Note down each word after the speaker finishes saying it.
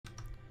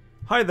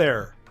Hi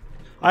there.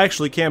 I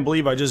actually can't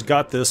believe I just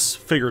got this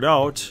figured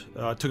out.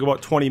 It took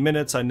about 20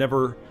 minutes. I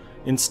never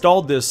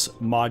installed this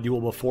module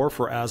before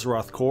for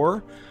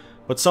Azerothcore,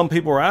 but some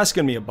people are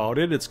asking me about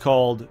it. It's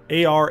called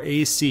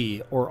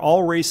ARAC, or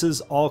All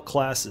Races, All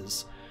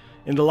Classes.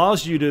 And it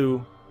allows you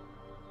to,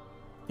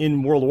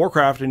 in World of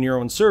Warcraft in your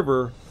own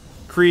server,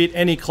 create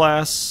any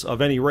class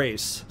of any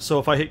race. So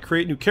if I hit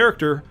create new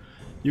character,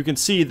 you can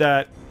see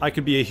that I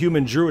could be a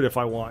human druid if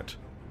I want,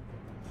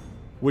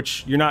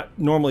 which you're not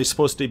normally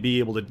supposed to be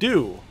able to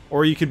do.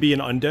 Or you could be an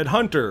undead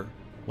hunter,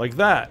 like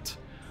that.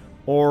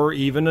 Or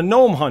even a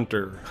gnome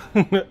hunter.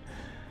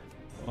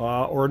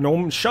 Or a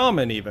gnome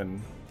shaman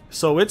even.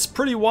 So it's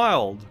pretty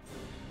wild.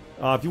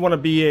 If you want to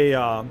be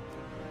a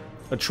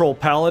troll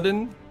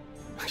paladin,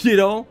 you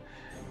know,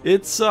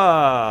 it's,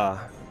 yeah,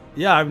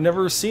 I've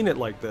never seen it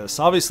like this.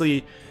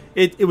 Obviously,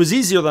 it was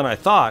easier than I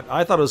thought.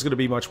 I thought it was going to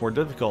be much more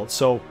difficult.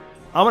 So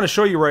I'm going to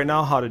show you right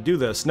now how to do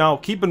this. Now,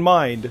 keep in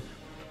mind,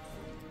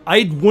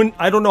 I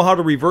don't know how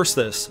to reverse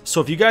this.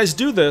 So if you guys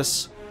do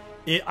this,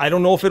 I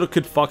don't know if it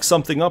could fuck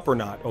something up or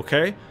not,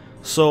 okay?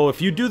 So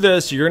if you do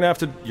this, you're going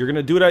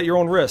to do it at your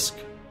own risk.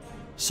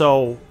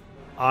 So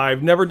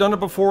I've never done it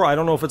before. I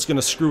don't know if it's going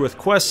to screw with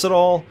quests at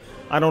all.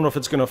 I don't know if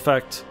it's going to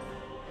affect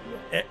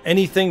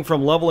anything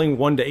from leveling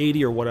 1 to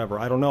 80 or whatever.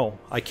 I don't know.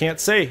 I can't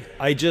say.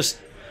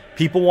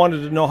 People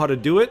wanted to know how to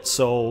do it,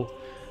 so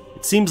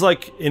it seems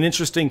like an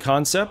interesting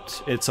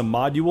concept. It's a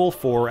module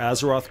for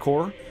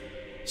Azerothcore.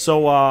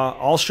 So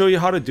I'll show you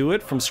how to do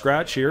it from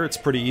scratch here. It's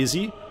pretty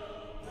easy.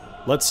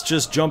 Let's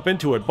just jump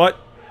into it. But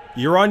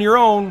you're on your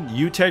own.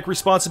 You take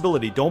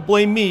responsibility. Don't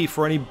blame me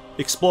for any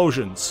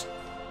explosions.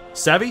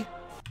 Savvy?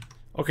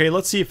 Okay,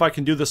 let's see if I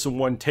can do this in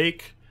one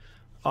take.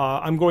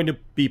 I'm going to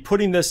be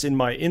putting this in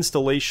my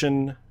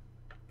installation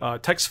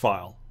text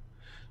file.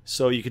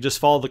 So you can just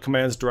follow the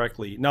commands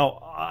directly.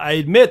 Now, I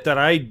admit that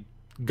I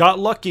got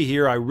lucky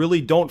here. I really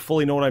don't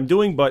fully know what I'm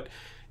doing, but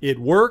it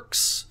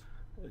works.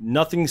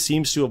 Nothing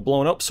seems to have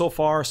blown up so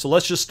far. So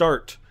let's just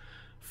start.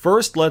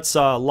 First, let's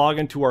log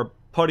into our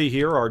putty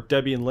here, our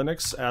Debian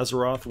Linux,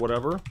 Azeroth,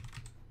 whatever.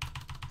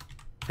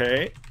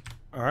 Okay.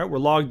 All right, we're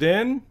logged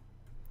in.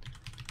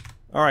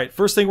 All right,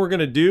 first thing we're going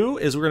to do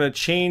is we're going to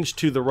change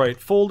to the right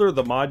folder,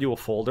 the module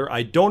folder.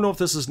 I don't know if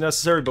this is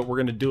necessary, but we're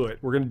going to do it.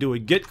 We're going to do a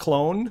git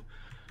clone.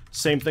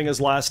 Same thing as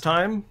last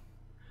time.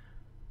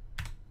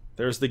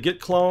 There's the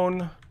git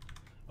clone.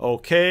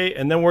 Okay,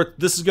 and then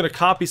this is going to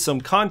copy some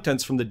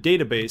contents from the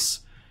database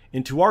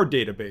into our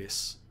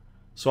database.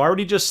 So I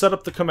already just set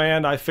up the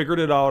command. I figured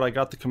it out. I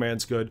got the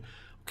commands good.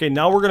 Okay,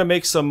 now we're going to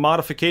make some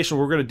modification.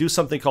 We're going to do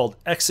something called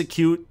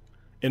execute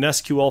an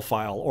SQL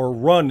file or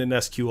run an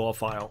SQL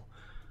file.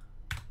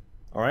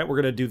 All right,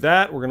 we're going to do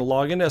that. We're going to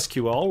log into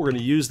SQL. We're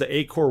going to use the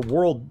Acore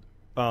World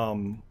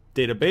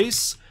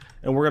database,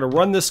 and we're going to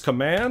run this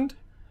command,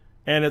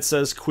 and it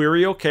says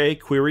query OK,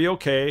 query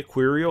OK,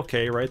 query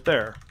OK right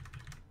there.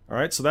 All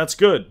right, so that's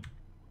good.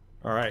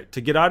 All right,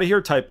 to get out of here,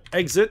 type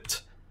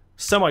exit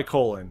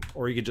semicolon,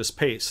 or you can just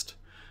paste.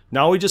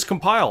 Now we just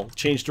compile,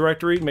 change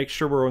directory, make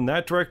sure we're in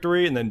that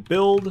directory, and then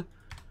build,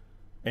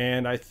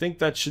 and I think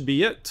that should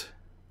be it.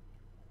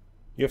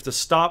 You have to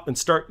stop and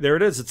start. There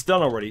it is. It's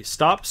done already.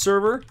 Stop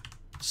server.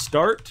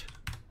 Start.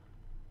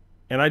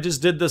 And I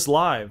just did this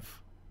live.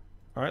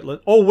 All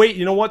right. Oh, wait.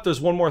 You know what? There's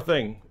one more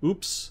thing.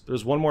 Oops.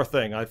 There's one more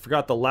thing. I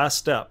forgot the last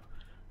step.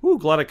 Ooh,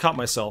 glad I caught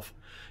myself.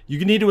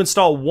 You need to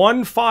install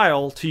one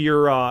file to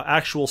your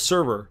actual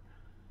server.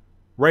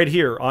 Right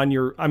here on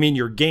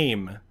your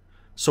game.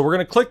 So we're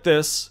going to click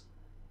this.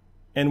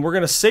 And we're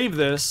going to save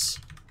this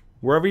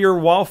wherever your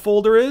WoW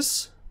folder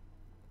is.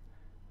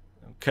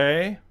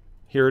 Okay.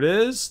 Here it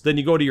is. Then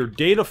you go to your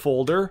data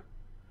folder.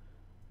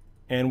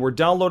 And we're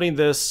downloading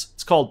this.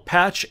 It's called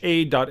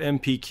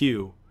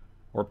patcha.mpq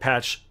or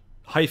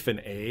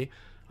patch-a.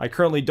 I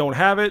currently don't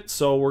have it,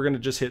 so we're going to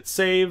just hit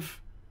save.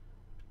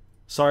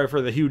 Sorry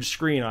for the huge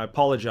screen. I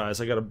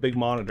apologize. I got a big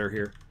monitor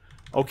here.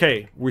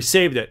 Okay, we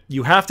saved it.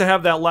 You have to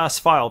have that last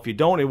file. If you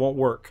don't, it won't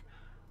work.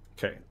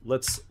 Okay,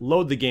 let's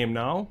load the game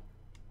now.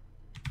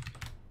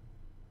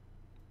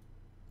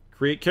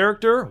 Create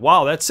character.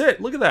 Wow, that's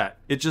it. Look at that.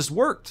 It just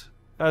worked.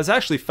 That was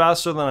actually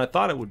faster than I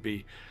thought it would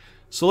be.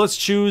 So let's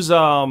choose,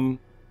 I don't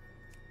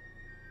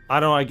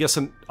know, I guess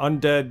an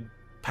undead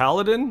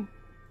paladin.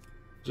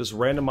 Just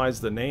randomize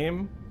the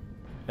name.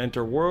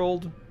 Enter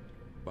world.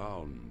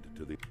 Bound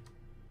to the...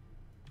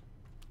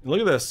 Look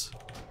at this.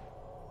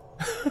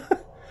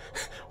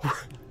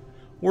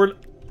 we're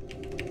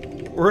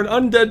an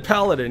undead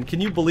paladin. Can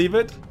you believe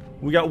it?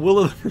 We got Will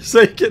of the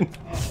Forsaken.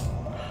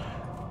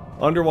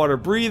 Underwater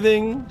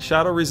breathing,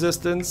 shadow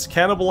resistance,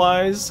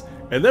 cannibalize,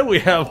 and then we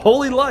have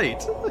holy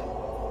light.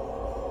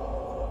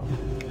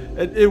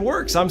 It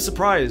works. I'm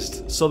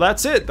surprised. So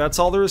that's it. That's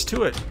all there is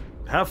to it.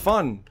 Have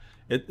fun.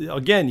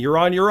 Again, you're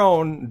on your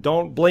own.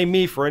 Don't blame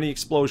me for any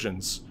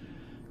explosions.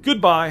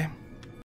 Goodbye.